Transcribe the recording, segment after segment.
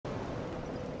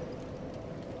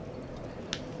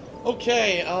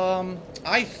Okay,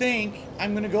 I think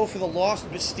I'm gonna go for the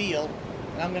Lost Bastille,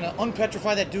 and I'm gonna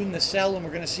unpetrify that dude in the cell, and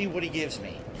we're gonna see what he gives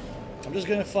me. I'm just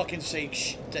gonna fucking say,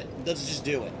 let's just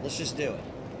do it. Let's just do it.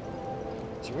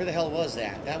 So where the hell was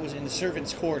that? That was in the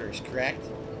servants' quarters, correct?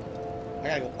 I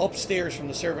gotta go upstairs from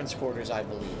the servants' quarters, I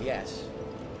believe, yes.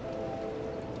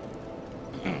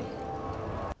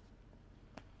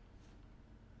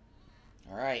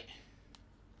 Alright.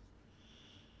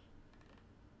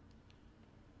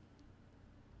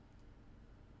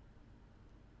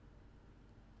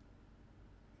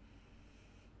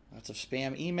 Lots of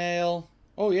spam email.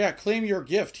 Oh yeah, claim your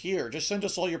gift here. Just send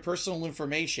us all your personal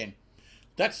information.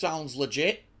 That sounds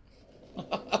legit.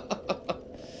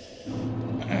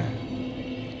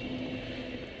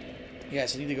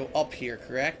 Yes, I need to go up here,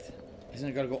 correct? Isn't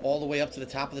it going to go all the way up to the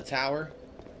top of the tower?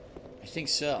 I think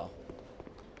so.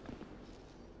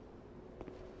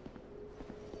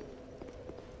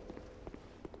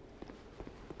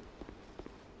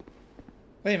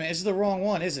 Wait a minute, this is the wrong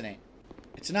one, isn't it?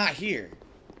 It's not here.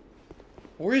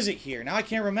 Or is it here? Now I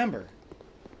can't remember.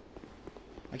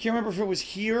 I can't remember if it was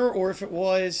here or if it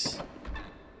was...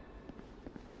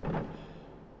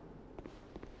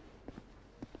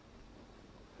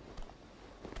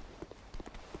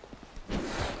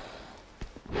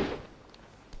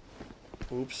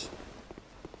 Oops.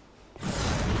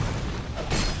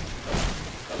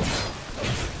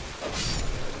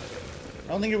 I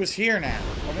don't think it was here now.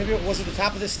 Or maybe it was at the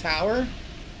top of this tower?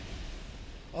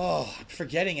 Oh, I'm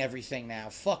forgetting everything now.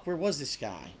 Fuck, where was this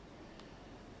guy?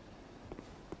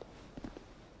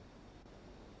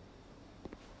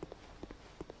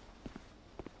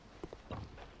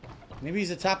 Maybe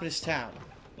he's at the top of this tower.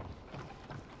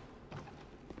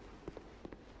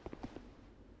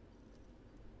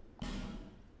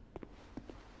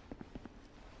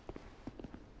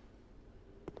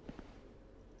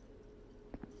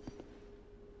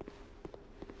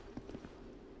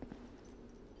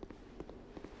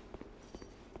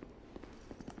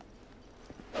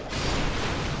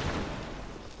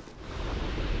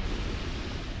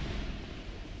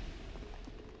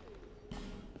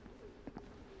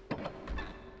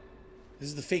 This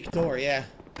is the fake door, yeah.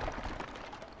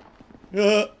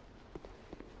 I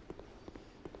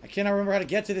cannot remember how to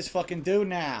get to this fucking dude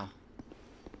now.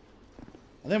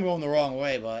 I think I'm going the wrong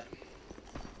way, but...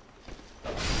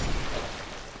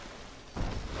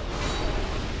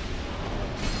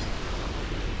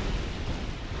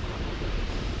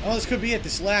 Oh, this could be it,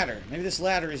 this ladder. Maybe this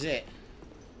ladder is it.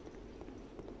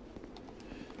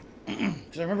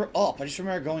 Because I remember up. I just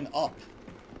remember going up.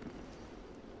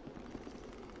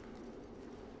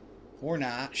 Or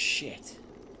not. Shit.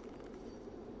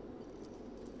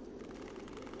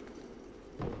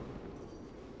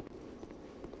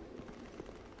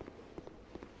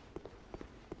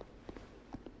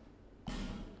 I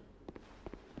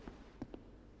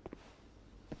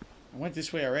went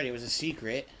this way already. It was a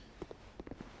secret.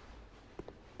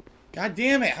 God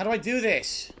damn it. How do I do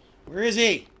this? Where is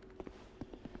he?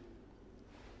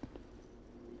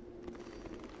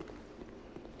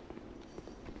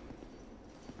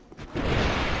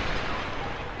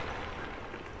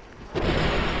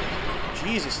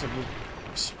 Jesus, they're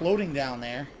exploding down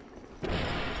there.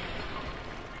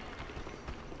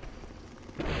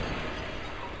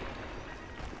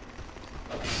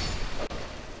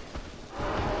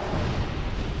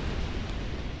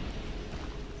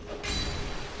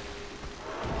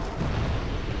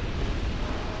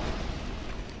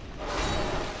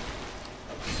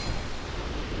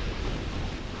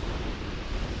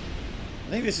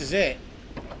 I think this is it.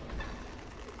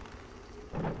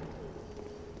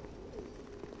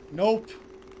 Nope.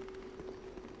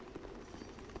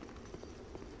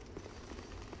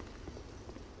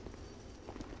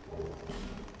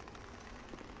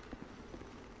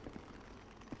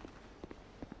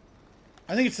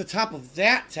 I think it's the top of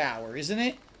that tower, isn't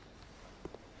it?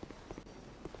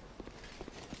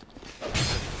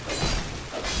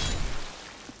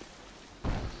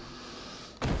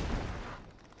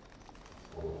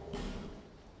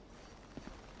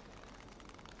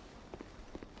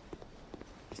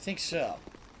 I think so.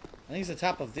 I think it's the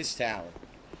top of this tower.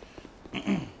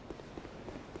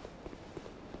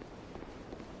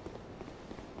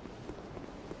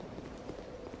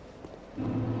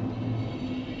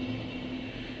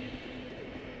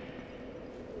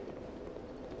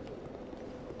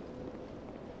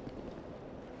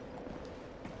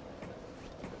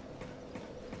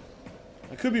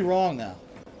 I could be wrong, though.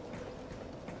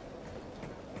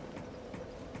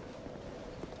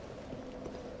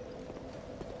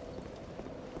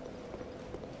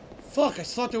 Fuck, I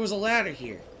thought there was a ladder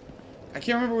here. I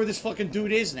can't remember where this fucking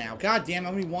dude is now. God damn,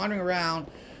 I'm gonna be wandering around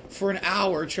for an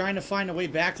hour trying to find a way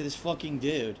back to this fucking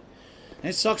dude. And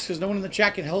it sucks because no one in the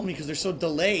chat can help me because they're so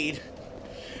delayed.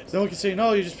 So no one can say,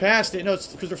 no, you just passed it. No, it's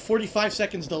because they're 45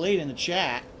 seconds delayed in the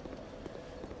chat.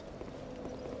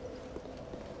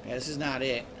 Yeah, this is not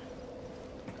it.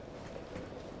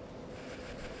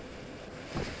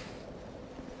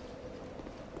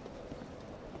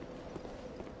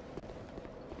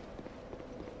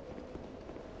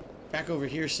 Back over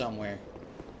here somewhere.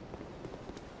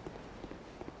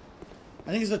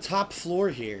 I think it's the top floor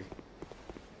here.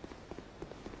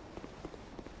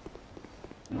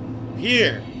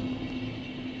 Here.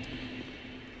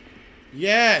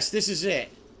 Yes, this is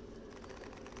it.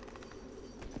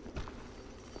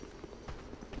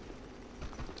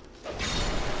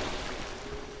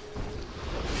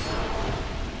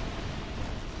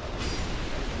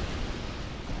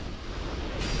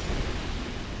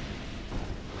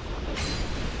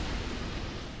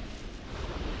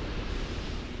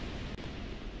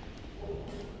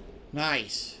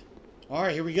 Nice.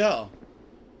 Alright, here we go.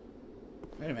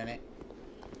 Wait a minute.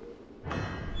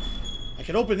 I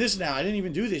can open this now. I didn't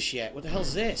even do this yet. What the hell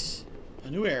is this? A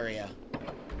new area.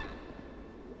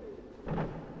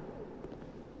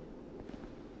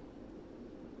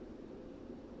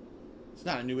 It's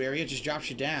not a new area. It just drops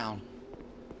you down.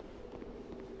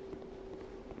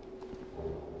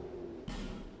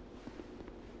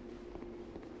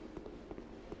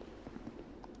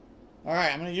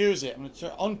 Alright, I'm going to use it. I'm going to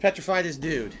unpetrify this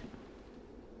dude.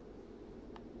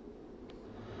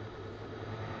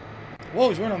 Whoa,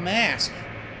 he's wearing a mask.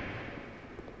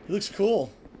 He looks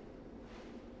cool.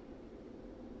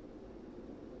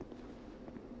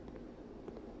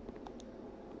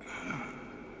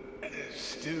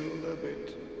 Still a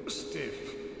bit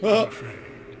stiff, I'm afraid.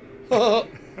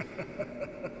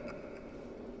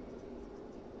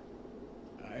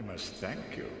 I must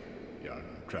thank you, young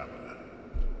traveler.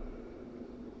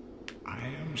 I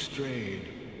am Straid,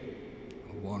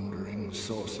 a wandering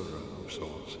sorcerer of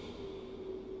sorts.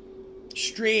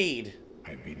 Straid.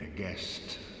 I've been a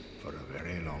guest for a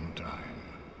very long time,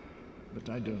 but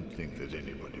I don't think that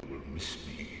anybody will miss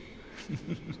me.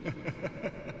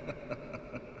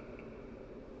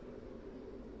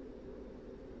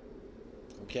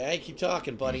 Okay, keep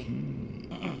talking, buddy.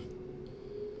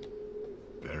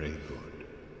 Very good.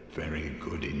 Very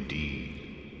good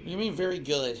indeed. What do you mean, very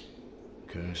good?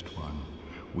 Cursed one,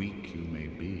 weak you may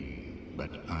be,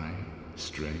 but I,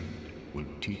 Straid, will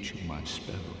teach you my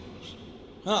spells.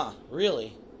 Huh,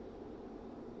 really?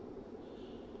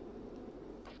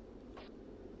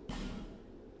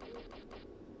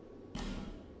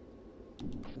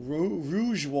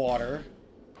 Rouge water.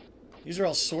 These are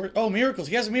all sort. Oh, miracles.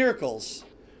 He has miracles.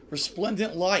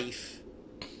 Resplendent life.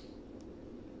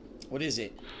 What is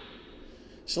it?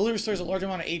 Slowly restores a large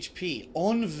amount of HP.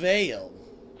 Unveil.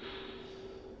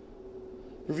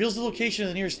 Reveals the location of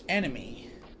the nearest enemy.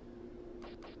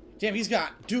 Damn, he's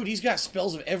got... Dude, he's got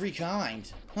spells of every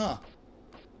kind. Huh.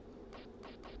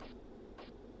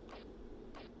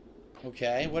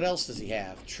 Okay, what else does he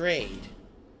have? Trade.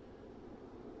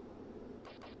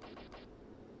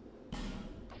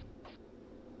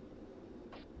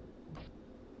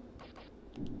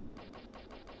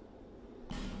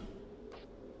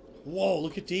 Whoa,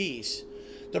 look at these.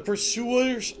 The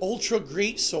Pursuer's Ultra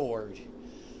Greatsword.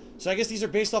 So I guess these are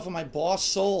based off of my boss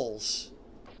souls.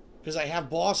 Because I have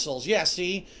boss souls. Yeah,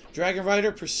 see? Dragon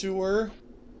Rider, Pursuer.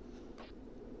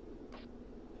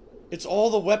 It's all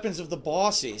the weapons of the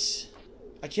bosses.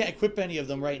 I can't equip any of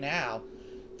them right now.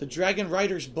 The Dragon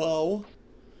Rider's bow.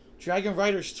 Dragon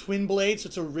Rider's twin blade, so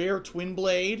it's a rare twin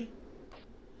blade.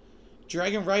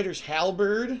 Dragon Rider's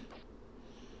halberd.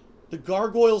 The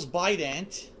Gargoyle's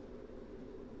bident.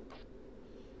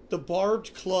 The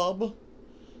barbed club.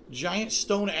 Giant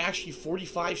stone axe,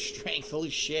 45 strength. Holy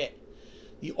shit.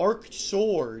 The arced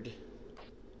sword.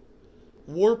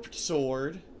 Warped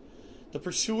sword. The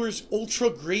Pursuer's Ultra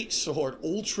Great Sword.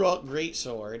 Ultra Great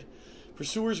Sword.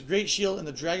 Pursuer's Great Shield and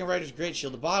the Dragon Rider's Great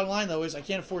Shield. The bottom line, though, is I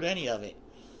can't afford any of it.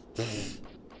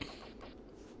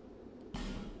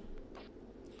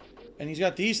 And he's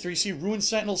got these three. See, Ruined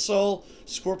Sentinel Soul,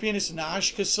 Scorpioness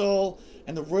Nazca Soul,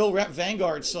 and the Royal Rat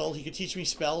Vanguard Soul. He could teach me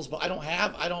spells, but I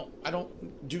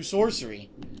don't do sorcery.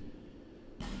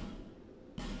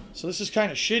 So this is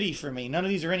kind of shitty for me. None of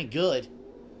these are any good.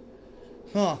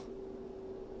 Huh.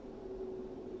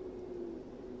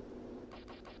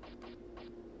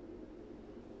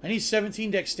 I need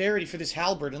 17 dexterity for this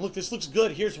halberd. And look, this looks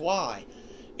good. Here's why.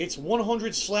 It's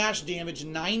 100 slash damage,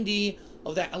 90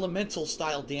 of that elemental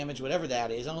style damage, whatever that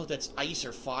is. I don't know if that's ice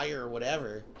or fire or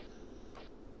whatever.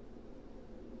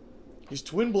 His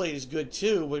Twin Blade is good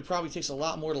too, but it probably takes a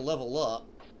lot more to level up.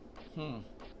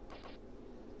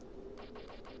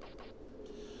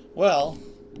 Well,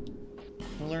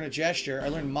 I learned a gesture. I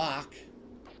learned Mock.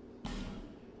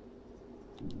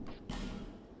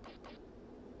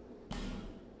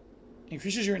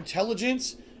 Increases your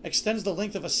intelligence. Extends the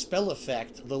length of a spell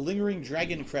effect. The Lingering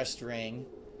Dragon Crest Ring.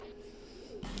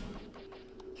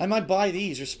 I might buy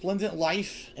these. Resplendent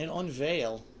Life and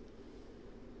Unveil.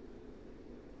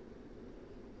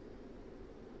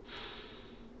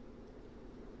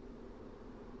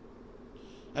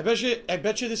 I bet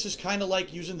you this is kind of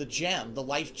like using the gem, the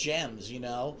life gems, you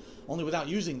know? Only without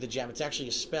using the gem. It's actually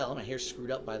a spell. My hair's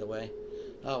screwed up, by the way.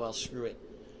 Oh, well, screw it.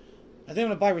 I think I'm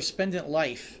going to buy Resplendent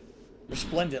Life.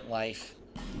 Resplendent Life.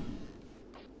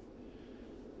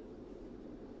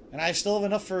 And I still have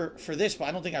enough for this, but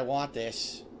I don't think I want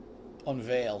this.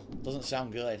 Unveil. Doesn't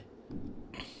sound good.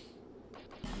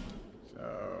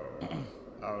 So,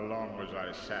 how long was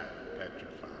I sat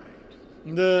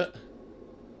petrified?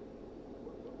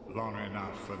 Long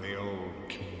enough for the old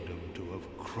kingdom to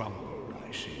have crumbled,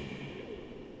 I see.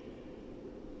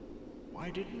 Why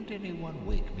didn't anyone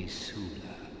wake me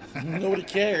sooner? Nobody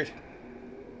cared.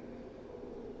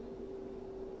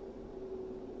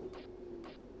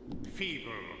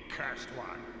 Feeble, cursed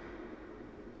one.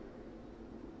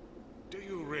 Do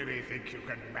you really think you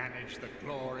can manage the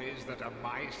glories that are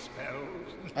my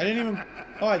spells? I didn't even...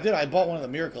 Oh, I did. I bought one of the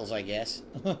miracles, I guess.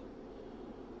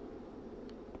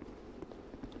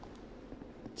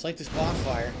 It's like this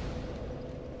bonfire.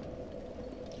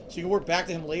 So you can work back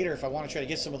to him later if I want to try to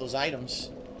get some of those items.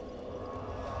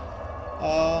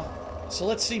 So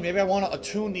let's see. Maybe I want to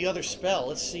attune the other spell.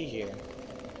 Let's see here.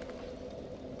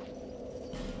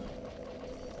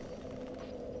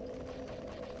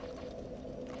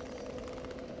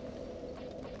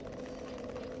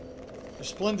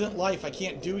 Resplendent Life I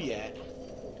can't do yet.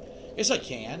 Yes, I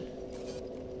can.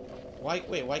 Why?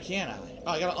 Wait, why can't I?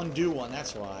 Oh, I gotta undo one.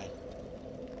 That's why.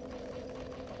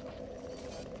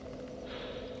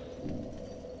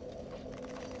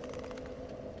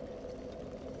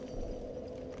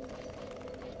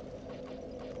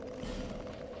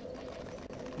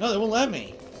 No, they won't let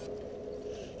me.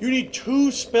 You need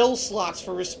 2 spell slots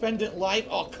for Resplendent Life?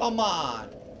 Oh, come on.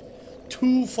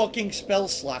 2 fucking spell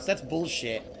slots. That's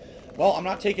bullshit. Well, I'm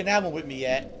not taking that one with me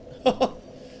yet.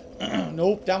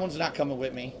 Nope, that one's not coming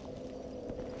with me.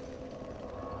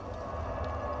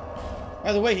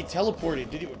 By the way, he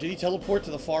teleported. Did he teleport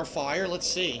to the far fire? Let's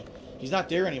see. He's not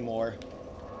there anymore.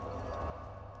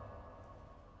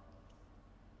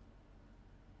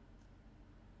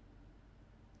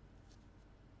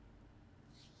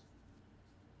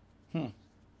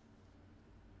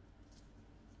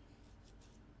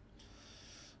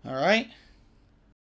 Alright.